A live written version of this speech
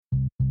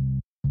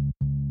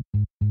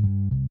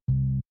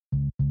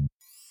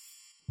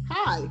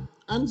Hi,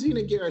 I'm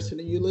Zena Garrison,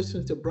 and you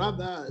listen to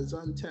Brothers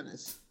on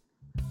Tennis.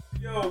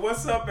 Yo,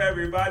 what's up,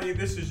 everybody?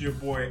 This is your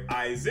boy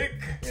Isaac.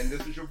 And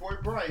this is your boy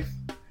Bryce.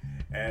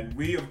 And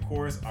we, of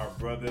course, are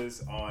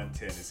Brothers on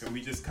Tennis. And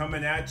we just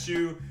coming at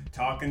you,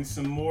 talking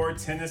some more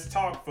tennis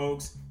talk,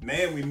 folks.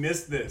 Man, we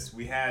missed this.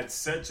 We had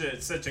such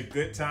a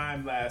good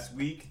time last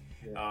week.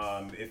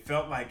 Yeah. It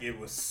felt like it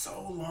was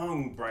so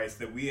long, Bryce,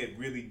 that we had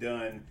really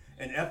done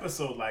an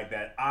episode like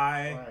that.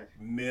 I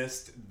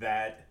missed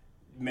that.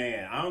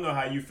 Man, I don't know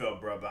how you felt,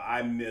 bro, but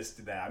I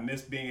missed that. I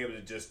missed being able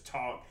to just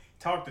talk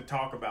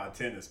about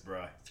tennis,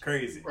 bro. It's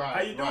crazy. Right,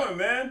 how you doing,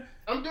 man?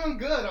 I'm doing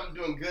good.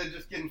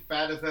 Just getting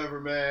fat as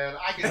ever, man.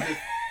 I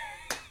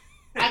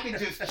can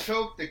just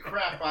choke the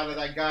crap out of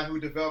that guy who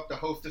developed the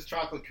Hostess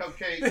chocolate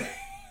cupcake.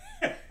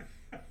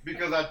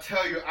 Because I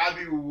tell you, I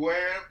be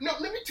wearing. No,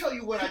 let me tell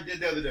you what I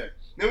did the other day.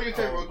 Let me just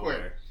tell you real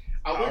quick.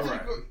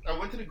 I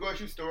went to the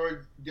grocery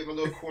store, get my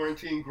little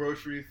quarantine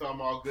groceries, so I'm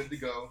all good to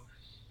go.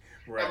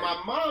 Right. And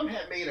my mom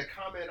had made a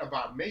comment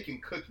about making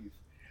cookies.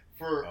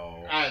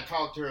 I had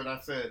talked to her and I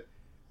said,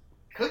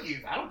 cookies?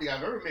 I don't think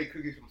I've ever made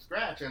cookies from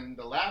scratch. And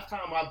the last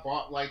time I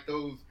bought like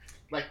the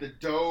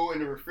dough in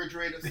the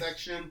refrigerator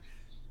section,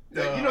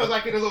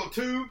 like in a little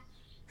tube.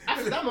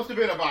 I said that must have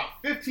been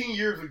about 15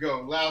 years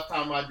ago. Last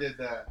time I did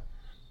that.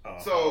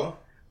 So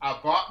I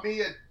bought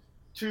me a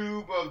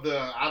tube of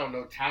the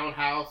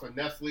Townhouse or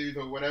Nestle's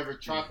or whatever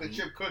chocolate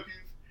chip cookies,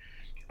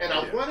 and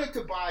I wanted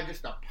to buy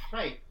just a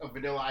pint of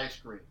vanilla ice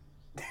cream.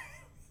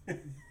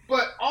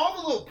 But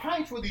all the little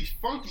pints were these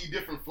funky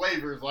different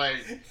flavors like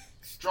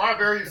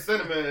strawberry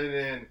cinnamon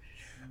and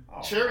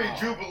cherry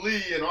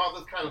jubilee and all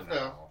this kind of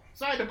stuff.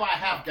 So I had to buy a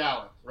half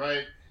gallon,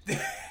 right? You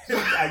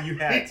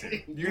had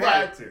to. You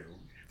had to.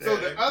 So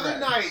the other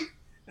night,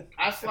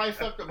 I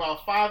sliced up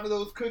about 5 of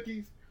those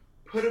cookies,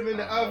 put them in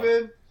the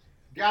oven,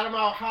 got them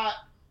out hot,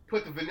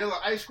 put the vanilla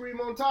ice cream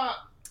on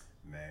top.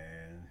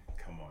 Man,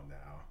 come on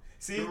now.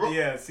 See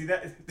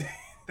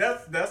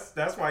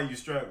that's why you're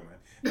struggling.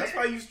 That's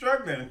why you're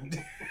struggling. Wait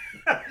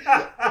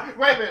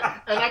a minute.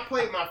 And I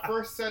played my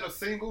first set of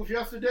singles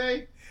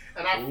yesterday,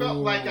 and I felt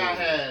like I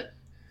had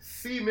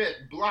cement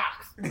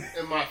blocks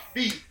in my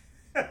feet.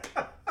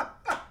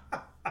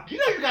 You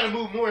got to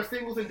move more in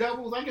singles and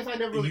doubles. I guess I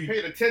never really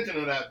paid attention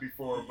to that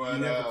before. But you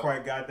never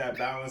quite got that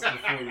balance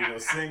before.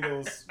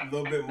 Singles, a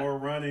little bit more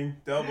running.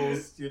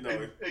 Doubles,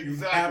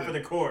 exactly. Half of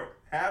the court.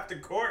 Half the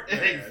court,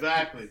 man.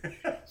 Exactly.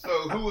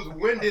 So who was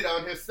winded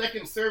on his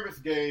second service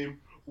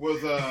game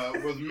was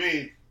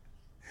me.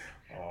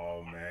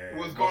 Oh man!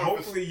 Was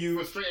going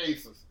for straight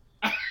aces.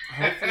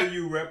 Hopefully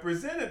you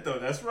represented though.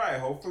 That's right.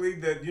 Hopefully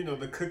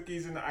the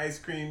cookies and the ice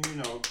cream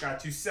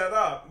got you set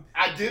up.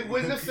 I did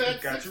win the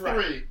set 6-3.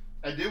 Right.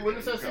 I did win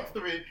the set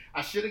 6-3.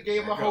 I should have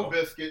gave him a whole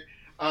biscuit.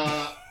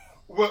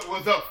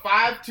 Was up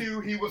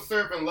 5-2. He was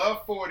serving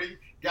love 40.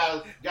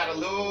 Got a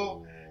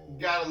little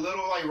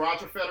like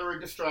Roger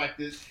Federer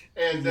distracted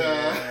and.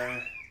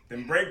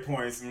 Them break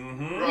points,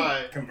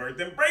 right? Convert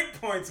them break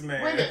points,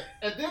 man. Wait a minute,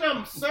 and then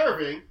I'm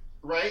serving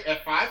right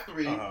at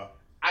 5-3.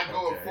 I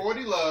go at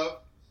 40 love.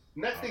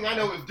 Next thing I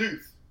know is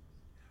deuce.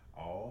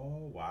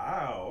 Oh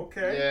wow!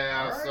 Okay.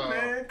 Yeah. All right,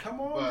 man.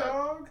 Come on,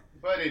 dog.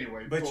 But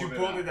anyway, you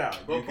pulled it out.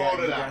 You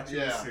pulled it out.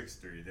 Yeah.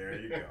 6-3. There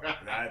you go.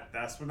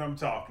 That's what I'm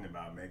talking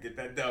about, man. Get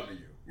that W.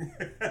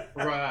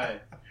 Right.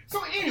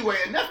 So anyway,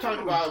 enough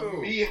talking about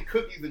me and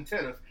cookies and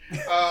tennis.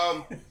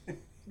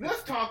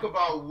 Let's talk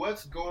about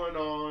what's going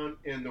on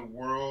in the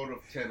world of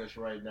tennis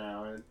right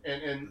now,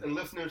 and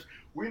listeners,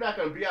 we're not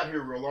going to be out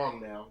here real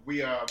long now.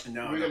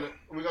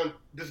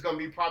 This is going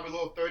to be probably a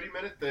little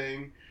 30-minute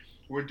thing.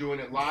 We're doing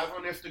it live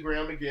on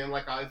Instagram again,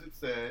 like Isaac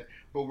said,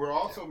 but we're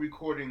also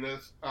recording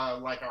this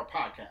like our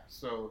podcast.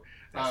 So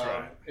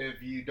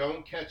if you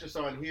don't catch us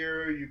on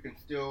here, you can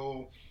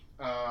still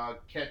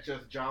catch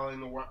us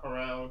jollying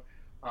around.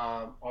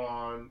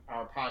 On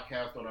our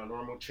podcast, on our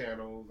normal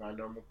channels, our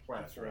normal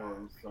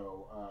platforms,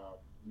 so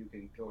you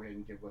can go ahead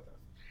and get with us.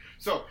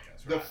 So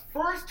the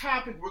first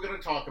topic we're going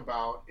to talk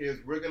about is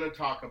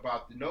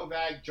the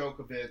Novak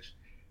Djokovic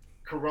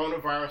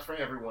Coronavirus for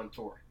Everyone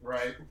tour,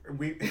 right?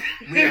 We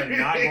are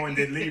not going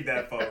to leave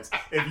that, folks.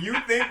 If you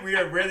think we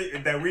are ready,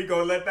 that we're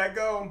going to let that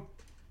go,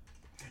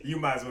 you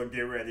might as well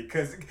get ready,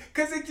 because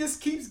it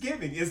just keeps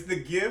giving. It's the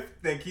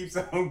gift that keeps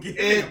on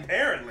giving,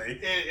 apparently.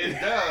 It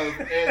does.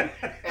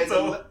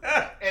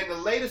 And the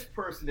latest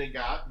person it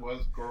got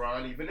was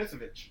Goran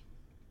Ivanisevic.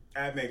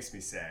 That makes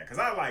me sad, because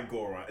I like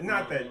Goran.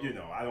 Not that,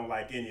 I don't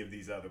like any of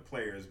these other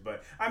players,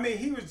 but, I mean,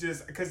 he was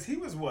just, because he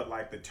was,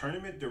 the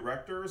tournament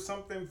director or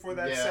something for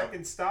that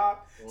second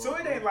stop? So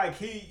it ain't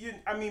like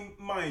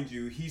mind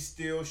you, he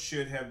still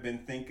should have been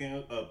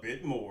thinking a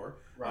bit more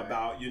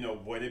about,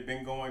 what had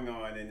been going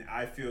on, and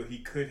I feel he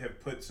could have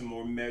put some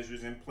more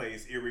measures in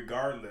place,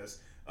 irregardless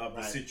of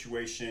the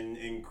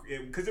situation,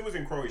 because it was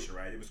in Croatia,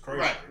 right? It was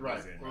Croatia.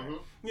 Right.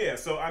 Yeah,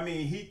 so, I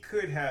mean, he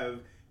could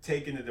have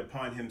taken it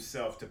upon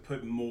himself to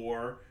put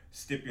more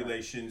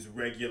stipulations,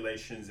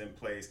 regulations in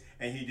place,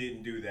 and he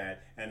didn't do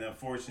that. And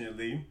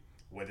unfortunately,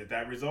 what did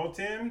that result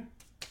in?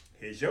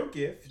 Here's your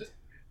gift.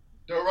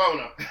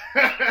 Dorona.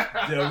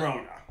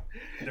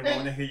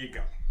 Dorona, here you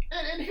go.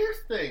 And here's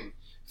the thing.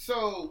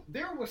 So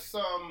there was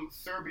some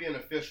Serbian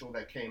official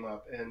that came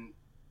up, and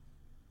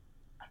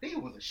I think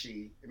it was a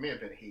she. It may have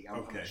been a he.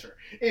 I'm not sure.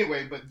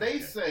 Anyway, but they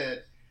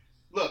said,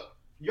 look,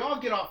 y'all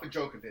get off of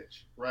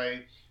Djokovic,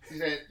 right? He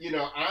said,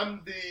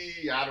 I'm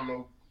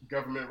the,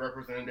 government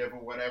representative or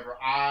whatever.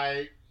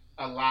 I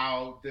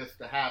allowed this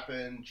to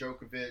happen.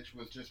 Djokovic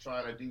was just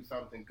trying to do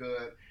something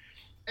good.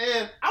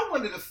 And I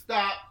wanted to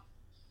stop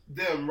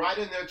them right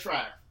in their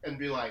tracks and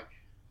be like,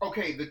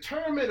 okay, the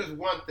tournament is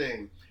one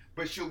thing,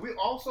 but should we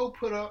also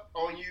put up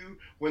on you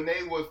when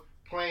they was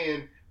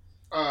playing,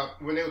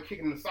 when they were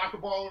kicking the soccer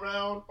ball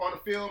around on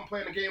the field and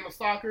playing a game of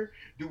soccer?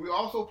 Do we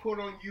also put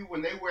on you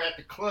when they were at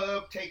the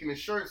club taking the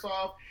shirts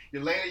off,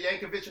 Yelena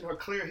Yankovic in her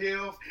clear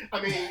heels?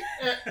 I mean,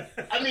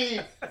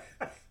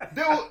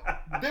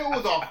 there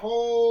was a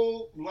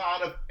whole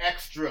lot of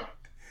extra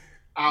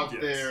out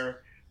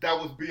there that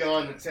was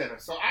beyond the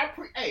tennis. So I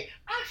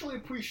actually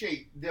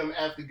appreciate them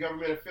as the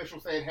government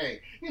official saying,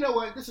 hey, you know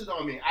what, this is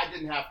on me. I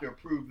didn't have to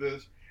approve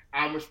this.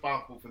 I'm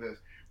responsible for this.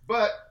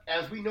 But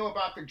as we know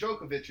about the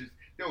Djokovic's,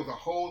 there was a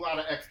whole lot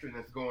of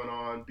extraness going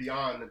on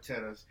beyond the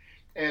tennis.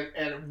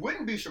 And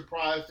wouldn't be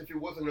surprised if it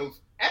wasn't those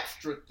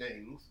extra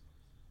things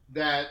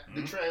that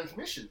the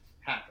transmissions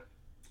happened.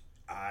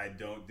 I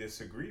don't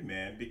disagree,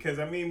 man. Because,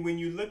 I mean, when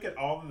you look at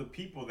all of the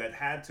people that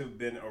had to have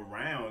been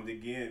around,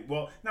 again,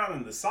 well, not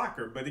in the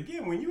soccer, but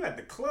again, when you at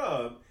the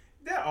club,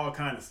 there all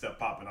kind of stuff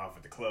popping off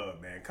at the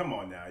club, man. Come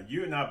on now.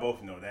 You and I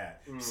both know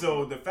that. Mm-hmm.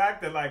 So the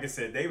fact that, like I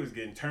said, they was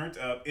getting turned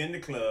up in the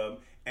club,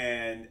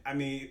 and, I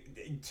mean,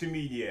 to me,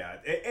 yeah.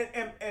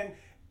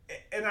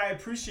 And I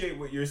appreciate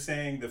what you're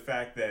saying, the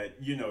fact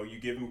that, you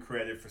give him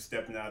credit for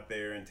stepping out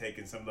there and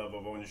taking some level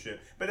of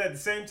ownership. But at the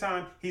same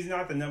time, he's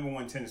not the number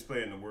one tennis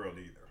player in the world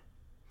either.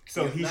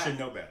 So he should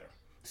know better.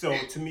 So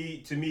to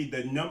me,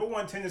 the number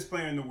one tennis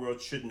player in the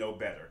world should know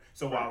better.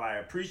 So while I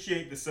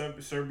appreciate the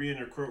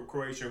Serbian or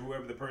Croatia,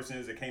 whoever the person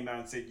is that came out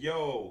and said,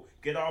 yo,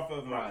 get off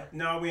of him. Right.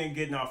 No, we ain't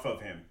getting off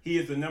of him. He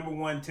is the number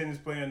one tennis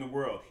player in the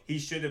world. He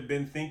should have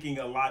been thinking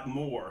a lot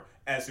more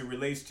as it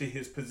relates to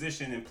his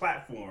position and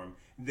platform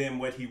than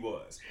what he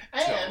was.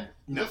 And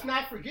let's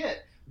not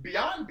forget,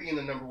 beyond being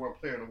the number one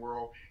player in the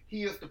world,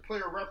 he is the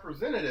player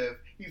representative.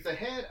 He's the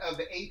head of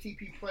the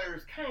ATP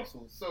Players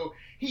Council. So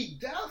he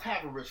does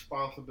have a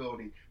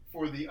responsibility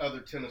for the other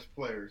tennis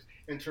players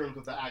in terms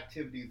of the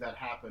activities that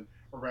happen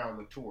around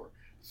the tour.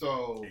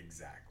 So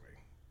Exactly.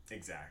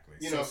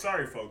 So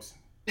sorry, folks.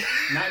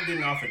 Not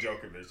getting off of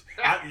Djokovic.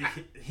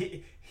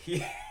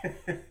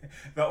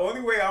 The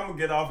only way I'm going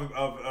to get off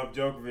of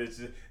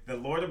Djokovic, the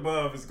Lord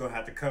above is going to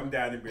have to come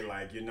down and be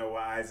like, you know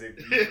what, Isaac,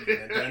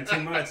 you've done too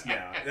much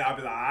now. I'll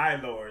be like, all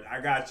right, Lord, I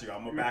got you.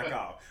 I'm going to back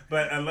off.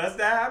 But unless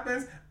that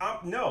happens,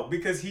 no,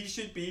 because he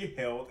should be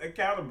held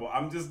accountable.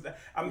 I'm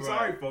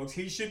sorry, folks.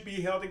 He should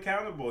be held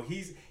accountable.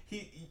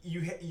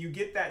 You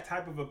get that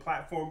type of a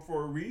platform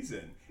for a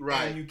reason.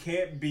 Right. And you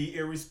can't be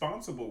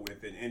irresponsible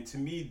with it. And to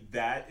me,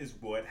 that is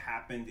what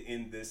happened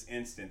in this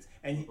instance.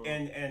 And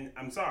and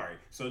I'm sorry.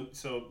 So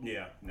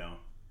yeah, no.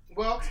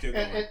 Well,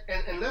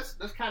 and let's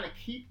kind of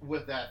keep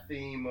with that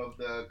theme of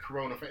the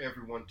Corona for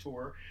Everyone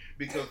tour,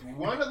 because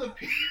one of the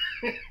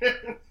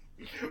people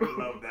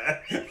love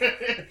that.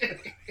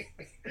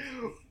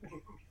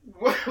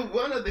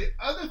 One of the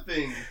other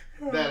things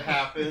that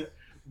happened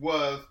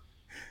was,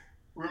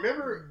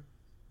 remember,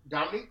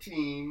 Dominic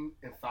Thiem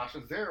and Sasha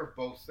Zverev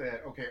both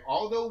said, okay,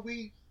 although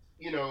we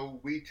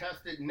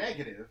tested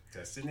negative.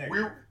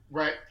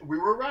 We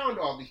were around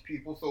all these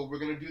people, so we're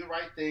going to do the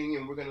right thing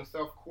and we're going to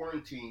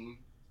self-quarantine,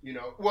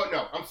 Well,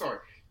 no, I'm sorry.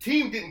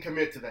 Thiem didn't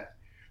commit to that.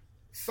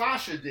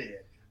 Sasha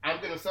did. I'm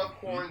going to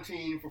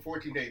self-quarantine for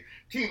 14 days.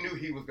 Thiem knew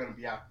he was going to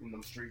be out in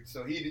them streets,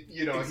 so he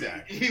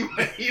said,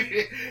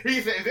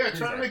 is there a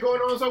tournament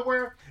going on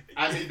somewhere?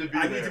 I need to be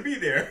there. I need to be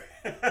there.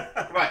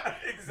 Right.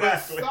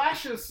 Exactly. But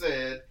Sasha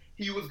said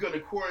he was going to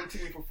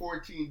quarantine for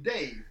 14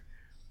 days.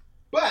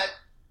 But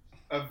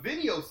a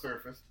video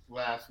surfaced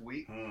last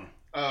week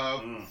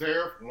of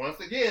Zverev once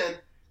again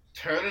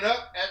turning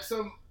up at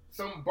some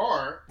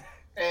bar,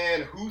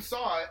 and who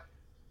saw it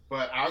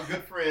but our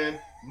good friend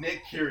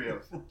Nick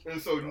Kyrgios.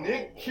 And so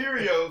Nick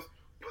Kyrgios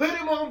put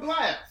him on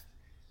blast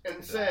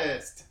and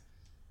said,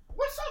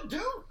 "What's up,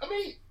 dude? I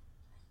mean,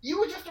 you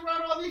were just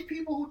around all these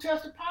people who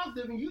tested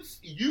positive, and you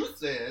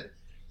said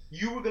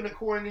you were going to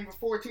quarantine for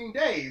 14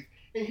 days,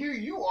 and here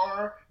you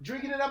are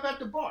drinking it up at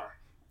the bar."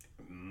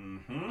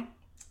 Mm-hmm.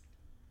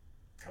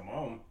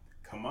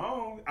 Come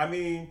on. I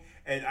mean,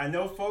 and I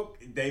know folk,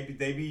 they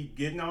be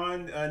getting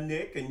on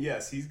Nick, and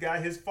yes, he's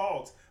got his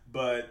faults,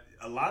 but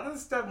a lot of the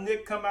stuff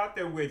Nick come out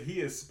there with, he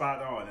is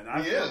spot on. And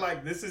I feel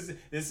like this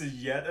is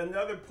yet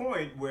another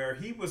point where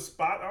he was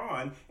spot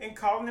on in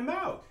calling him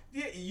out.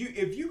 Yeah,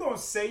 if you're going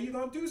to say you're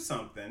going to do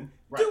something,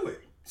 do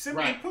it.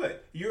 Simply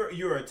put,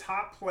 you're a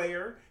top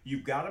player.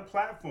 You've got a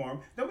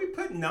platform. Don't be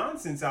putting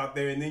nonsense out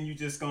there and then you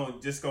just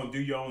gonna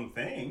do your own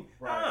thing.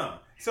 Right.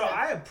 So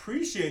I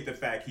appreciate the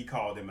fact he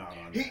called him out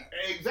on that.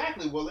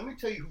 Exactly. Well, let me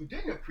tell you who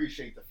didn't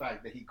appreciate the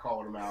fact that he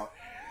called him out.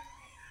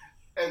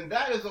 and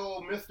that is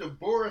old Mr.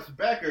 Boris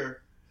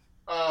Becker,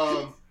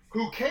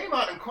 who came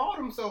out and called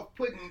himself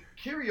putting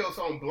Kyrgios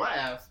on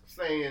blast,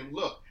 saying,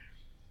 look,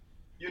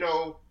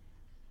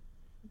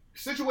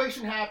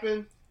 situation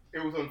happened.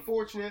 It was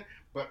unfortunate,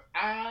 but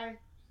I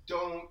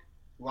don't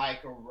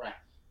like a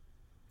rat.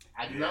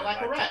 I do not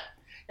like a rat.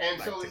 And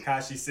like so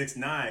Tekashi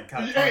 6ix9ine.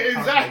 Yeah,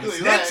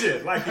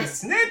 exactly. Like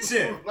he's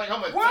snitching. Like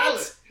I'm a tell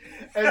it.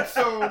 And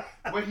so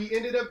what he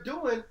ended up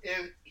doing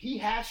is he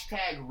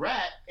hashtag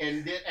rat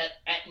and did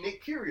at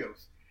Nick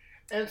Kyrgios.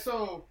 And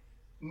so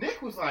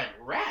Nick was like,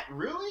 rat,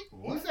 really?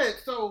 What? He said,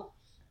 so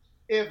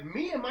if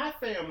me and my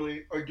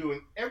family are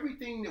doing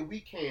everything that we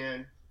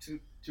can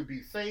to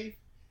be safe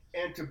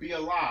and to be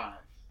alive,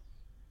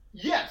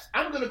 yes,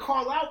 I'm going to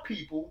call out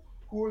people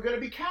who are going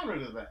to be counter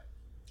to that.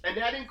 And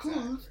that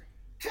includes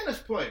tennis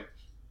players,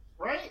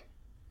 right?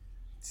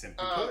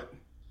 Simply put.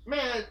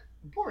 Man,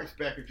 Boris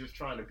Becker just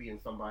trying to be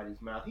in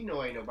somebody's mouth. He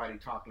know ain't nobody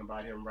talking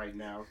about him right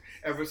now.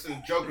 Ever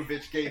since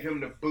Djokovic gave him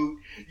the boot,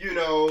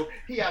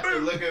 he has to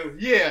look at,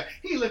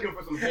 he looking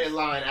for some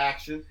headline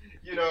action.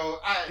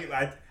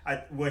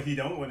 What he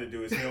don't want to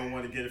do is he don't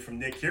want to get it from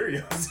Nick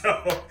Kyrgios,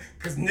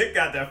 because Nick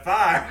got that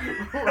fire.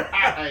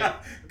 Right.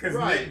 Because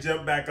Nick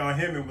jumped back on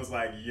him and was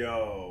like,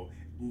 yo,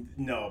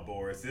 no,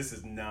 Boris, this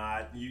is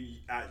not,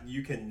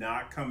 you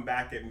cannot come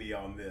back at me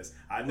on this.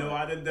 I know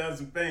I done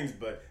some things,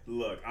 but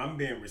look, I'm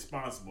being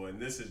responsible, and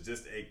this is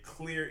just a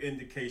clear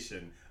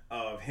indication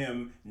of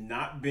him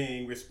not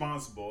being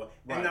responsible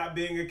and not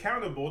being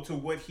accountable to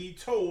what he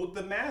told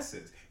the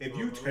masses. If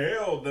you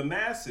tell the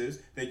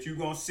masses that you're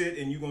going to sit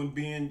and you're going to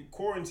be in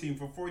quarantine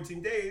for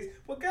 14 days,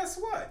 well, guess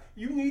what?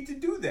 You need to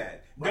do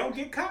that. Don't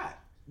get caught.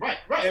 Right,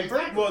 and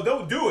exactly. Well,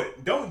 don't do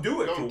it. Don't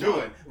do it don't for do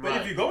one. It.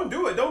 But if you're going to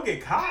do it, don't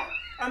get caught.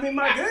 I mean,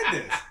 my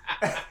goodness.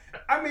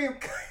 I mean,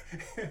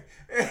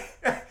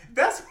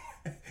 that's...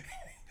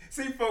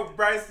 See, folks,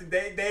 Bryce,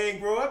 they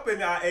ain't grow up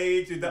in our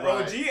age, the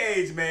OG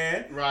age,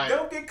 man. Right.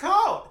 Don't get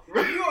caught.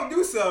 If you gonna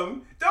do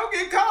something, don't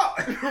get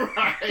caught.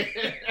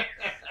 Right.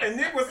 And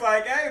Nick was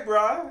like, hey,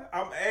 bro,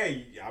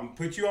 I'm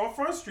put you on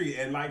Front Street.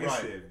 And like I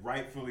said,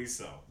 rightfully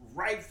so.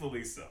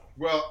 Rightfully so.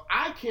 Well,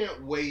 I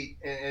can't wait,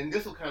 and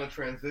this will kind of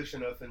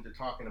transition us into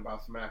talking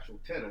about some actual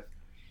tennis.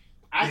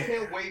 I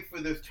can't wait for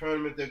this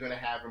tournament they're going to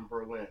have in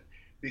Berlin.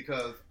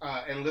 Because,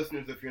 and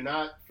listeners, if you're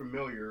not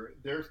familiar,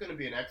 there's going to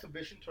be an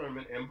exhibition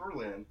tournament in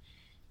Berlin.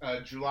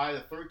 July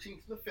the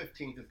 13th to the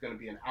 15th is going to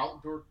be an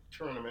outdoor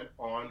tournament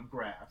on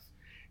grass.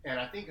 And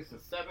I think it's the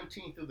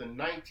 17th through the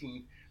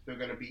 19th, they're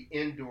going to be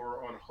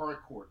indoor on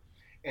hard court.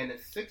 And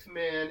it's 6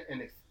 men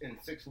and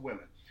 6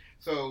 women.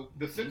 So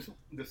the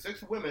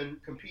six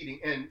women competing,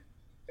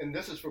 and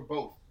this is for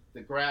both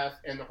the grass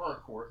and the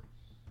hard court.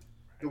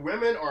 The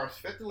women are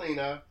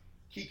Svitolina,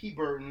 Kiki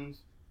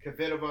Bertens,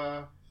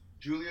 Kvitova,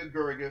 Julia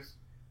Gergis,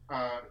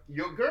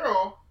 your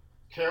girl,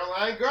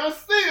 Caroline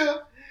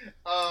Garcia,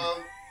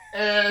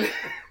 and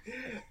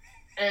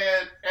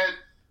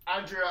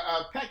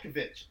Andrea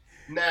Petkovic.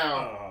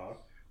 Now,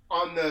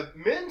 on the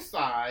men's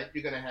side,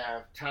 you're gonna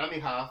have Tommy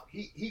Haas.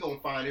 He gonna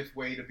find his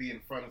way to be in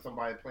front of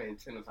somebody playing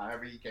tennis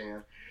however he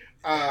can.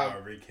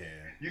 However he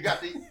can. You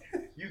got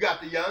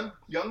the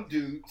young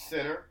dude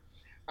center.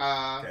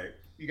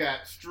 You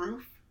got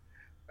Struff.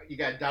 You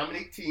got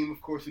Dominic Thiem,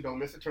 of course, who don't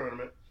miss a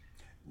tournament.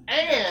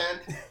 And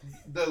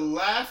the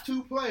last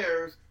 2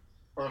 players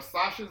are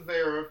Sasha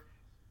Zverev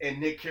and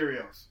Nick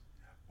Kyrgios.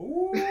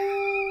 Ooh.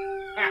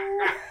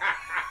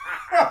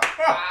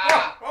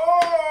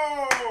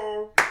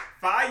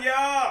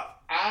 Fire!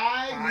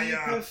 I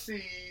need to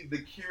see the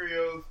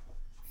Kyrgios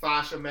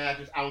Sasha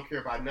matches. I don't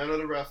care about none of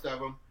the rest of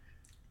them.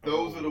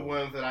 Those are the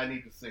ones that I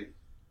need to see.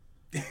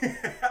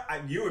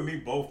 You and me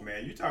both,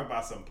 man. You talk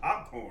about some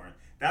popcorn.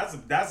 That's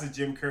a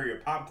Jim Courier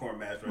popcorn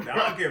match right now.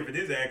 I don't care if it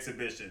is an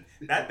exhibition.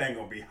 That thing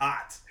gonna be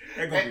hot.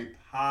 They're gonna be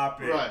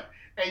popping. Right.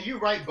 And you're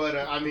right, but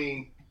I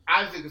mean,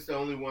 Isaac is the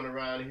only one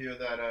around here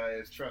that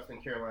is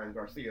trusting Caroline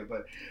Garcia.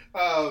 But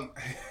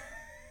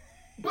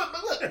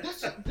look,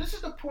 this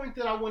is the point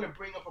that I want to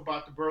bring up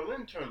about the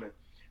Berlin tournament.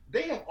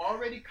 They have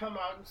already come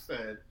out and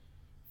said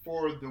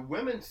for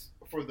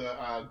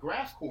the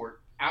grass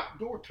court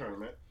outdoor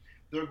tournament,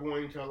 they're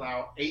going to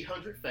allow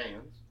 800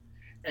 fans,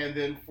 and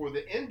then for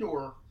the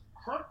indoor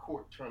hard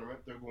court tournament,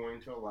 they're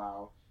going to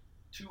allow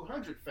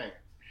 200 fans.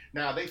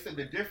 Now, they said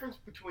the difference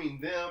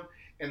between them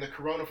and the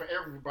Corona for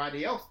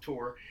Everybody Else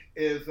tour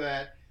is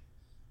that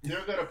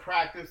they're going to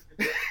practice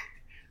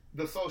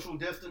the social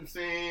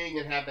distancing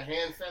and have the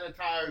hand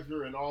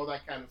sanitizer and all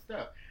that kind of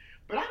stuff.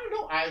 But I don't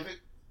know,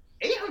 Isaac,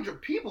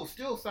 800 people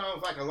still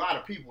sounds like a lot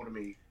of people to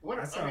me. What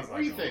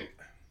do you think?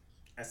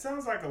 It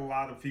sounds like a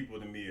lot of people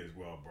to me as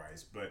well,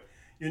 Bryce. But,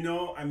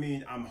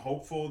 I'm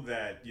hopeful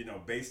that,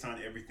 based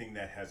on everything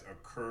that has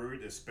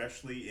occurred,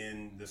 especially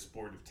in the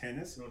sport of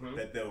tennis,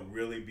 that they'll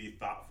really be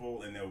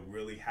thoughtful and they'll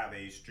really have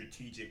a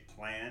strategic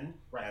plan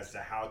as to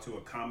how to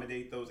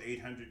accommodate those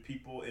 800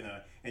 people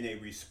in a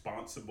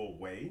responsible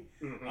way.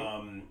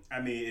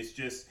 It's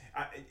just,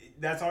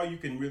 that's all you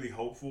can really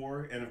hope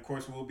for. And of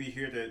course, we'll be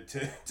here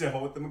to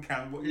hold them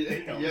accountable.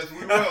 Yes,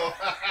 we will.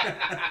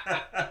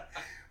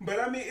 But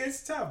I mean,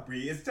 it's tough,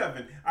 Bree. It's tough,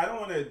 and I don't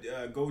want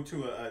to go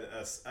to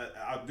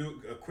I'll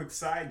do a quick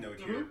side note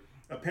here.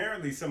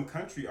 Apparently, some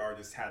country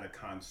artists had a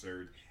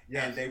concert,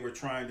 and they were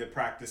trying to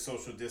practice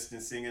social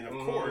distancing. And of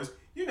course,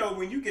 you know,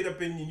 when you get up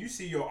and you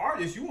see your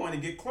artist, you want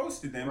to get close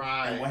to them.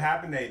 Right. And what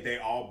happened? They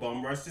all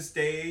bum rushed the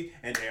stage,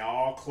 and they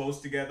all close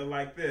together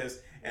like this.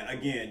 And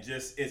again,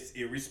 just it's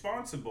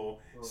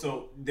irresponsible.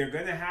 So they're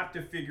gonna have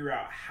to figure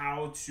out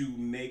how to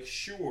make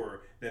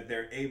sure that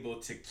they're able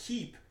to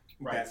keep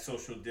that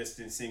social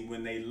distancing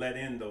when they let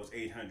in those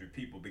 800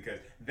 people, because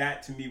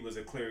that to me was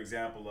a clear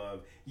example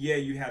of,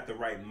 you had the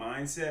right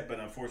mindset,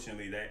 but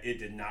unfortunately that it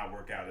did not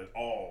work out at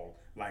all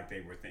like they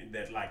were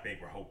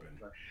hoping.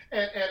 Right.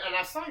 And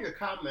I saw your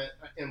comment,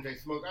 MJ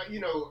Smoke.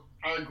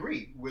 I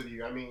agree with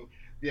you. I mean,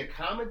 the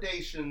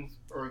accommodations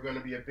are going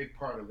to be a big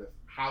part of this.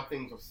 How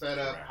things are set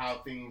up,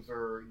 how things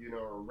are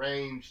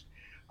arranged.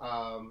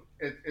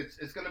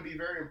 It's going to be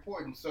very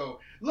important. So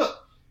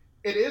look,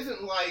 it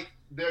isn't like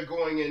they're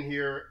going in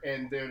here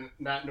and they're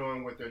not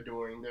knowing what they're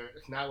doing.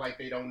 It's not like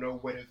they don't know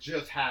what has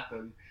just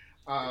happened.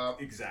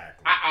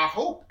 Exactly. I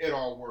hope it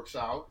all works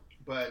out,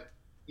 but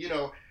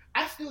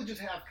I still just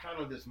have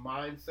kind of this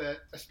mindset,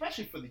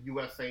 especially for the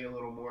USA a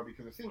little more,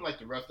 because it seems like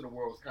the rest of the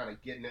world is kind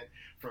of getting it.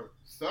 For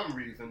some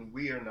reason,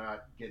 we are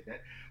not getting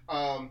it.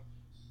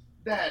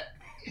 That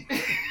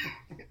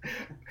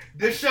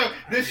this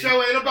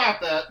show ain't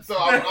about that, so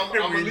I'm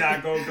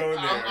not gonna go there.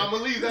 I'm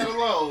gonna leave that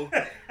alone.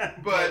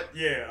 But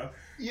yeah,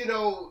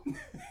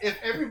 if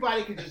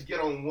everybody could just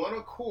get on one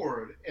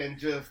accord and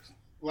just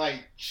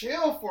like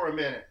chill for a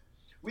minute.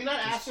 We're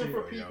not asking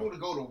for people to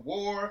go to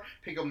war,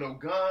 pick up no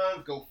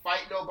guns, go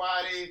fight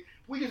nobody.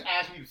 We just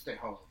asking you to stay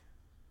home.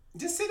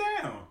 Just sit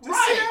down.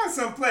 Sit down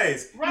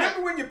someplace. Right.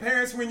 Remember when your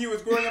parents, when you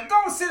was growing up,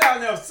 go sit down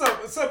there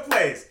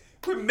someplace.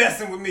 Quit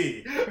messing with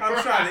me.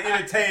 I'm trying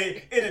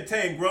to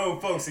entertain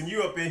grown folks, and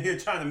you up in here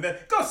trying to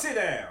mess. Go sit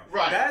down.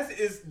 Right. That's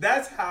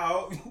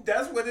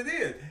what it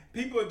is.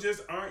 People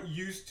just aren't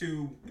used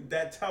to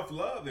that tough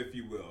love, if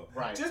you will.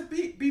 Right. Just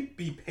be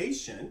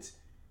patient.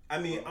 I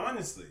mean,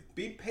 honestly,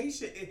 be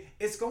patient.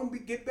 It's going to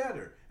get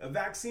better. A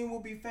vaccine will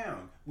be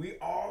found. We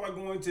all are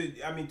going to,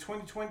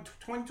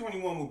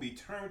 2021 will be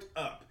turned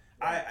up.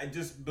 I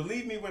just,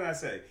 believe me when I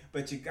say,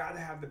 but you got to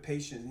have the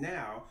patience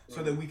now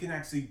so that we can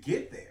actually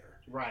get there.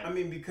 Right. I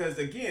mean, because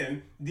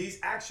again, these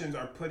actions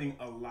are putting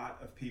a lot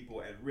of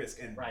people at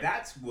risk. And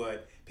that's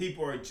what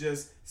people are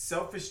just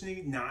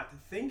selfishly not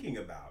thinking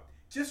about.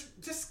 Just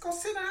go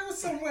sit down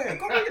somewhere.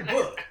 Go read a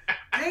book.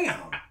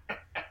 Damn.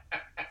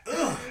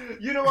 Ugh.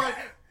 You know what?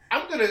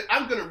 I'm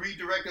gonna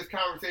redirect this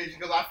conversation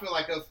because I feel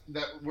like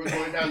that we're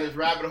going down this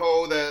rabbit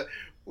hole that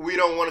we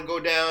don't want to go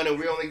down, and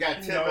we only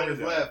got 10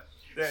 minutes left.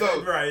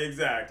 Right,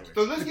 exactly.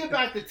 So let's get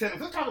back to tennis.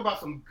 Let's talk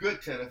about some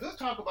good tennis. Let's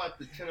talk about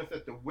the tennis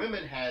that the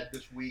women had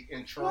this week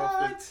in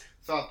Charleston,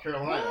 South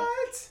Carolina.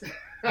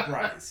 What?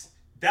 Bryce,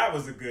 that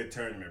was a good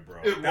tournament,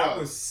 bro. That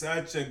was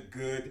such a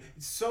good,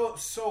 so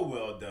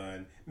well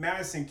done.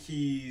 Madison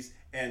Keys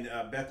and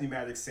Bethany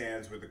Maddox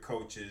Sands were the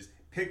coaches.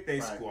 Picked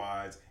their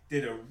squads.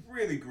 Did a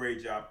really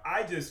great job.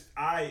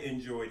 I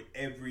enjoyed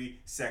every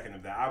second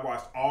of that. I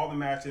watched all the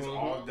matches,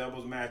 all the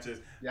doubles matches.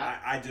 Yeah.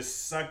 I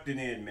just sucked it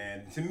in,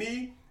 man. To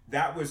me,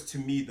 that was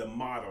the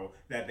model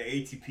that the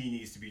ATP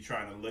needs to be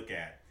trying to look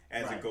at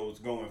as it goes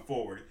going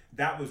forward.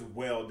 That was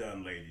well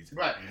done, ladies.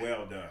 Right.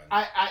 Well done.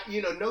 I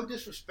no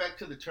disrespect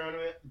to the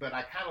tournament, but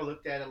I kind of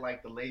looked at it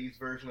like the ladies'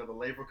 version of the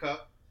Laver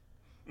Cup.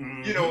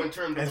 Mm-hmm. In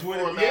terms of the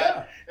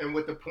format and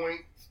with the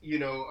points,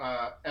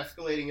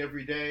 escalating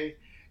every day.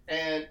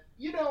 And,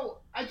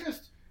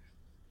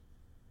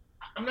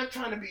 I'm not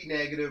trying to be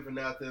negative or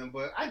nothing,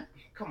 but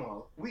come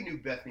on, we knew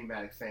Bethany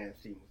Maddox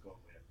Sands' team was going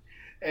to win.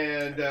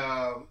 And,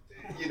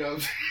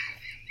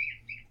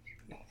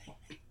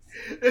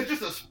 it's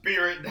just a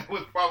spirit that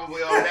was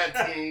probably on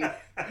that team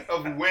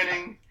of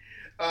winning.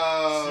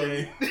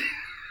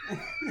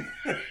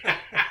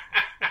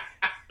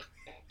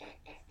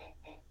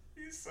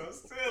 He's so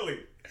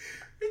silly.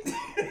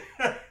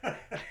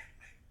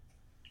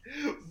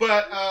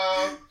 But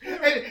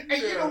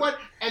and you know what?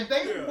 And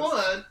they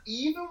won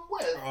even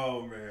with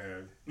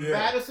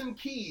Madison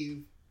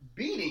Keys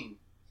beating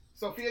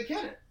Sophia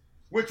Kennett,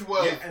 which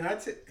was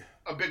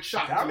a big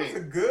shock to me. That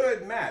was a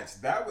good match.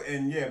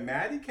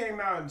 Maddie came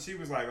out and she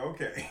was like,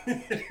 okay,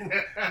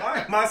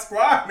 my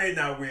squad may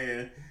not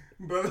win,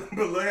 but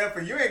Lil Heifer,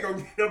 you ain't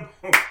gonna get up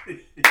on me.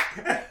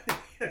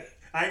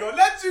 I ain't gonna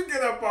let you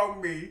get up on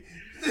me.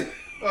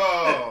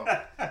 Oh.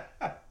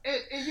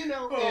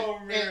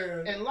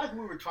 And like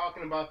we were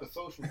talking about the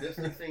social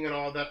distancing and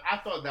all that, I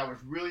thought that was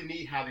really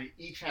neat how they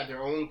each had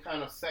their own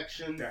kind of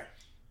section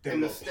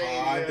in the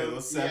stadium. The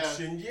little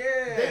section,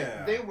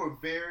 They were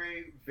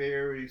very,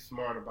 very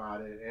smart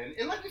about it.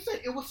 And like you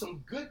said, it was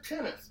some good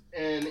tennis.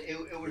 And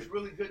it was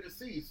really good to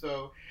see.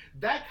 So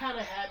that kind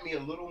of had me a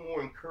little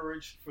more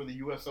encouraged for the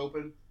U.S.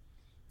 Open.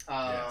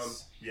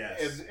 Yes.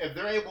 If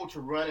they're able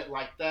to run it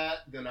like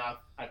that, then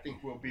I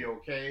think we'll be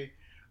okay.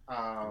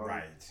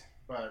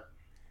 But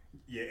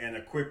and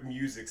a quick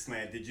music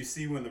slant. Did you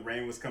see when the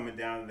rain was coming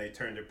down and they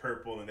turned it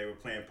purple and they were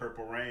playing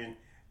Purple Rain?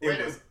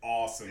 It was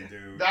awesome,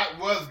 dude. That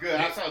was good.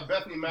 I saw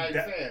Bethany Maggie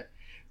saying.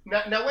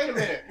 Now, wait a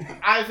minute.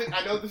 Isaac,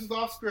 I know this is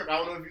off script. I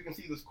don't know if you can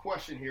see this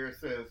question here. It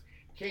says,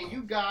 can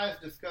you guys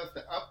discuss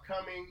the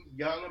upcoming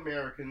Young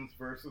Americans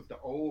versus the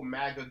old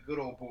MAGA good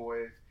old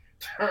boys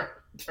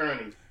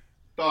turning?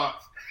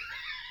 Thoughts?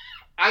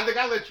 Isaac,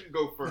 I'll let you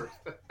go first.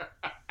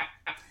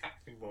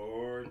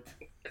 Lord.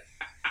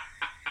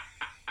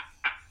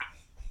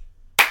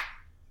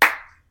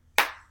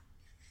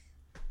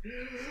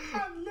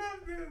 I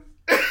love him.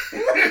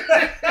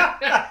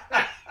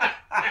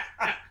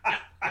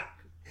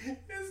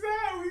 Is that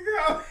how we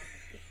go?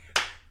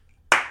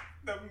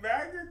 The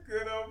MAGA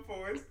good old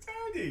boys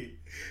turning.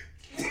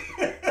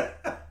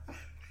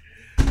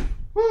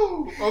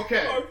 Woo,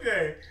 okay.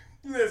 Okay.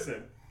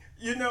 Listen,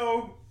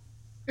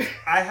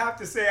 I have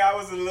to say I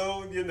was a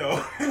little,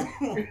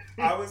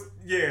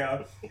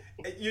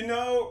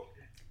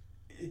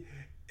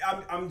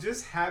 I'm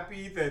just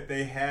happy that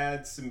they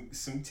had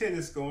some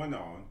tennis going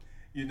on.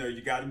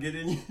 You got to get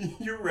in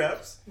your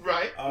reps.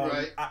 Right,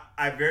 right.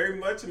 I very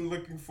much am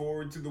looking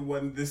forward to the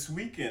one this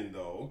weekend,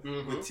 though,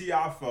 with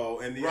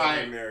Tiafoe and the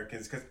other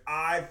Americans, because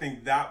I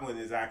think that one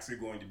is actually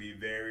going to be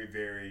very,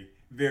 very,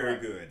 very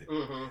good.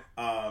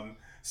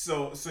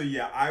 So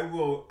yeah, I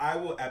will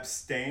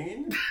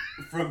abstain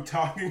from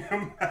talking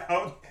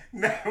about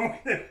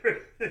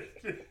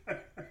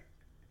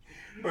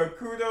but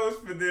kudos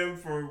for them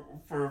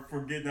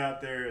for getting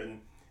out there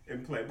and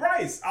play.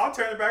 Bryce, I'll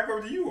turn it back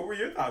over to you. What were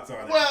your thoughts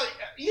on it? Well,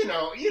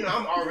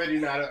 I'm already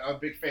not a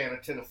big fan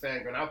of Tennis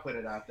Sangren. I'll put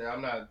it out there.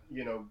 I'm not,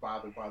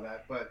 bothered by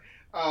that. But,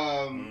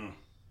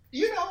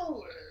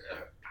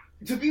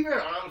 to be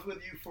very honest with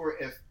you, for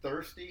as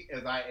thirsty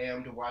as I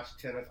am to watch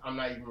tennis, I'm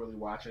not even really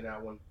watching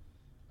that one.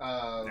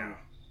 No.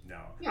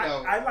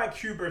 I like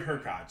Hubert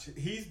Hurkacz.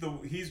 He's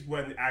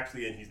one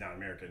actually, and he's not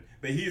American,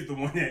 but he's the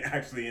one that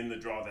actually in the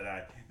draw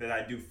that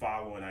I do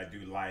follow and I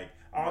do like.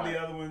 All the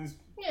other ones,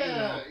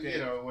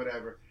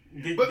 whatever.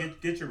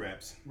 Get your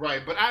reps.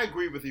 Right, but I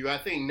agree with you. I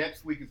think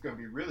next week is going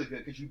to be really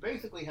good because you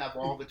basically have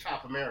all the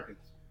top Americans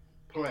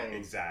playing.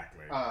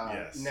 Exactly.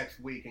 Yes. Next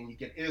week, and you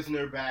get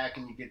Isner back,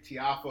 and you get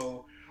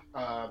Tiafoe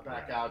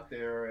back out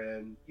there,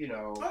 and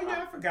Oh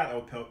yeah, I forgot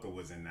Opelka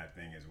was in that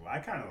thing as well. I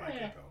kind of like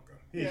Opelka.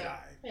 He's all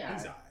right.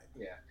 He's all right.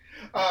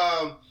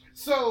 Yeah.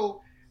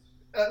 So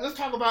let's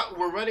talk about.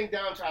 We're running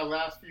down to our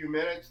last few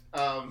minutes.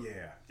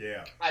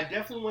 Yeah. I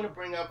definitely want to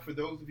bring up, for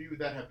those of you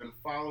that have been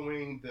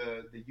following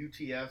the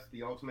UTS,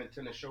 the Ultimate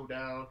Tennis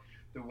Showdown,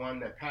 the one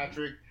that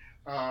Patrick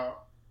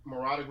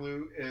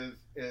Mouratoglou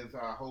is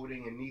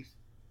holding in Nice,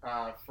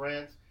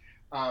 France.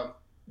 I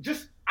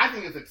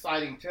think it's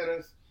exciting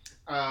tennis.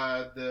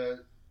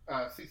 The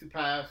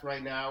Tsitsipas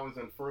right now is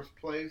in first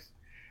place.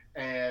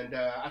 And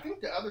I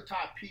think the other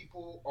top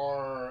people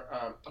are,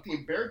 I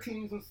think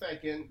Berrettini's in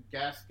second,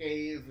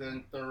 Gasquet is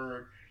in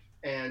third,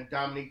 and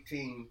Dominic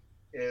Thiem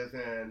is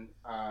in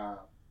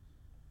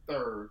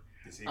third.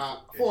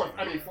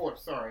 Fourth,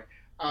 sorry.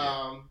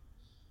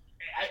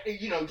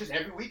 Just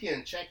every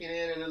weekend checking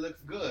in, and it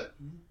looks good.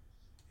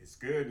 It's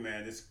good,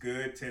 man. It's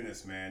good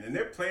tennis, man. And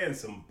they're playing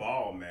some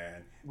ball,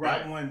 man. Right.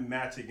 That one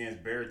match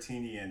against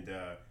Berrettini and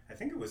I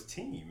think it was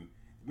Thiem.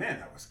 Man,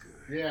 that was good.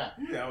 Yeah.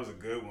 That was a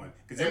good one.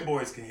 Because them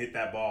boys can hit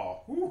that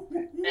ball.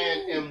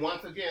 And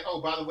once again,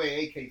 by the way,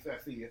 A-Case, I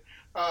see you.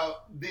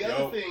 The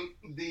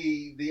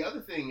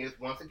other thing is,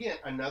 once again,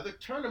 another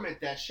tournament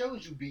that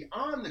shows you,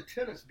 beyond the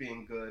tennis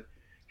being good,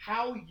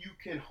 how you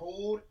can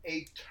hold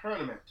a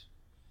tournament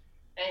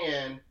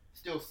and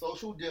still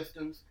social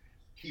distance,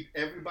 keep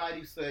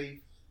everybody safe.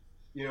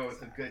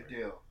 It's a good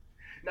deal.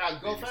 Now,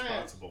 Goffin,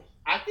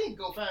 I think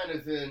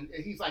Goffin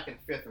he's like in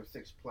 5th or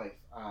 6th place.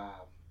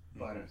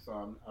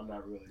 So I'm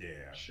not really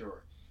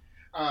sure.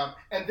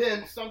 And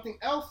then something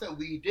else that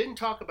we didn't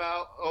talk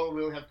about,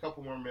 we only have a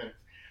couple more minutes,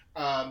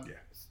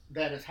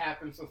 that has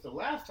happened since the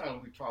last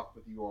time we talked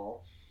with you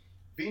all.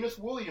 Venus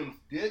Williams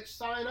did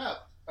sign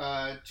up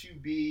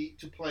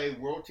to play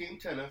World Team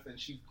Tennis, and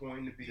she's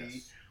going to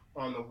be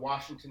on the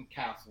Washington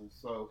Castles.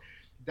 So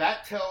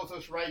that tells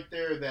us right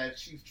there that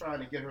she's trying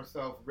to get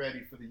herself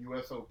ready for the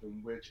U.S.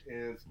 Open, which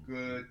is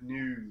good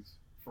news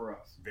for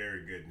us.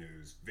 Very good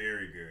news.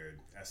 Very good.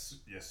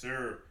 Yes,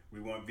 sir.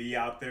 We want V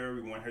out there.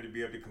 We want her to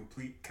be able to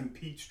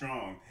compete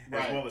strong,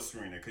 as well as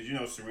Serena, because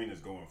Serena's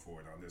going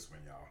for it on this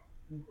one, y'all.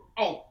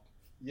 Oh,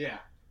 yeah.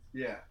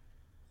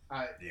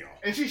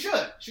 And she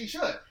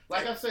should.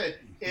 Like I said,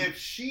 if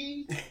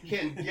she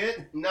can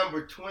get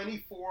number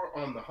 24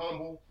 on the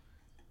humble,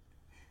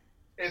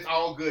 it's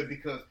all good,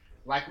 because,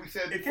 like we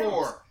said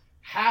before,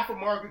 half of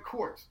Margaret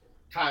Court's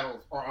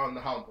titles are on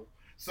the humble.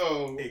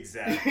 So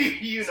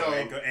exactly, so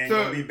ain't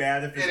gonna be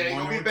bad if it's it ain't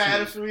gonna be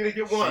bad if Serena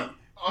get one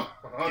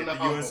on the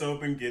U.S.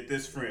 Open. Get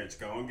this French,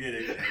 go and get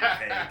it.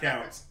 It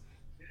counts.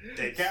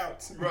 It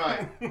counts.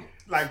 Right.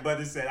 Like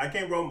Buddy said, I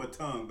can't roll my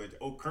tongue, but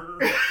occur.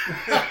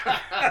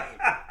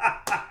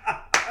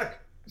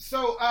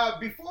 So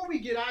before we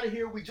get out of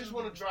here, we just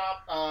want to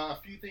drop a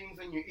few things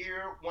in your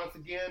ear. Once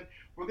again,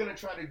 we're going to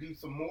try to do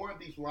some more of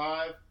these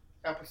live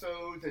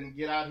episodes and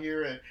get out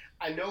here. And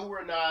I know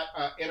we're not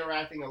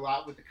interacting a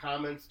lot with the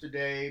comments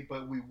today,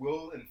 but we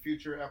will in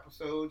future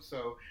episodes.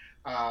 So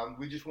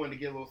we just wanted to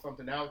get a little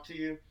something out to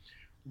you.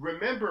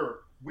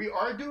 Remember, we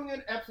are doing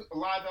a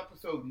live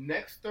episode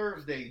next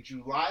Thursday,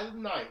 July the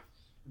 9th,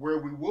 where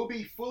we will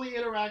be fully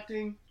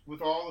interacting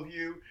with all of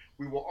you.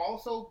 We will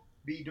also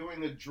be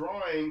doing a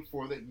drawing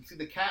for you see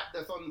the cap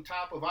that's on the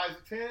top of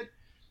Isaac's head?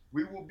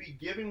 We will be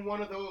giving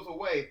one of those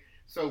away.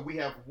 So we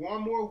have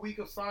one more week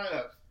of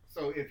sign-ups.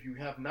 So if you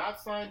have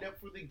not signed up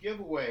for the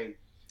giveaway,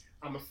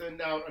 I'm going to send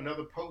out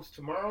another post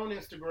tomorrow on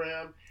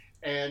Instagram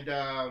and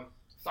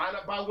sign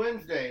up by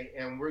Wednesday.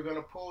 And we're going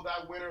to pull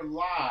that winner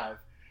live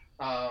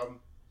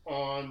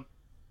on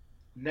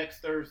next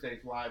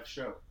Thursday's live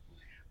show.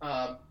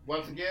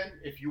 Once again,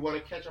 if you want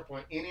to catch up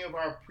on any of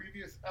our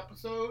previous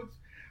episodes,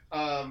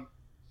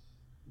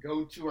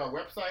 go to our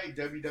website,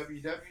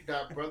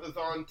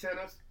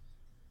 www.brothersontennis.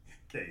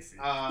 Casey.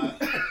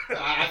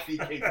 I see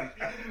Casey.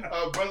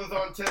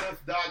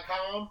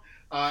 brothersontennis.com.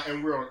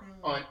 And we're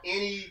on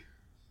any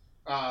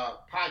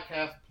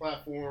podcast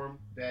platform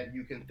that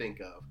you can think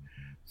of.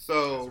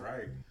 So, that's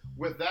right.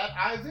 With that,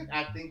 Isaac,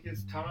 I think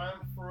it's time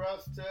for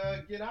us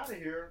to get out of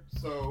here.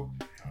 So,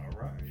 all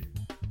right.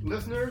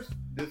 Listeners,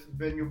 this has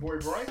been your boy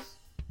Bryce.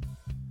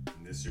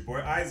 And this is your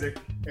boy Isaac.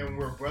 And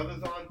we're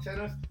Brothers on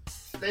Tennis.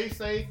 Stay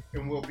safe,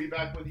 and we'll be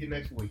back with you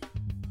next week.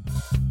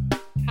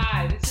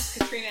 Hi, this is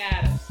Katrina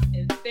Adams,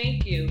 and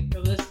thank you for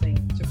listening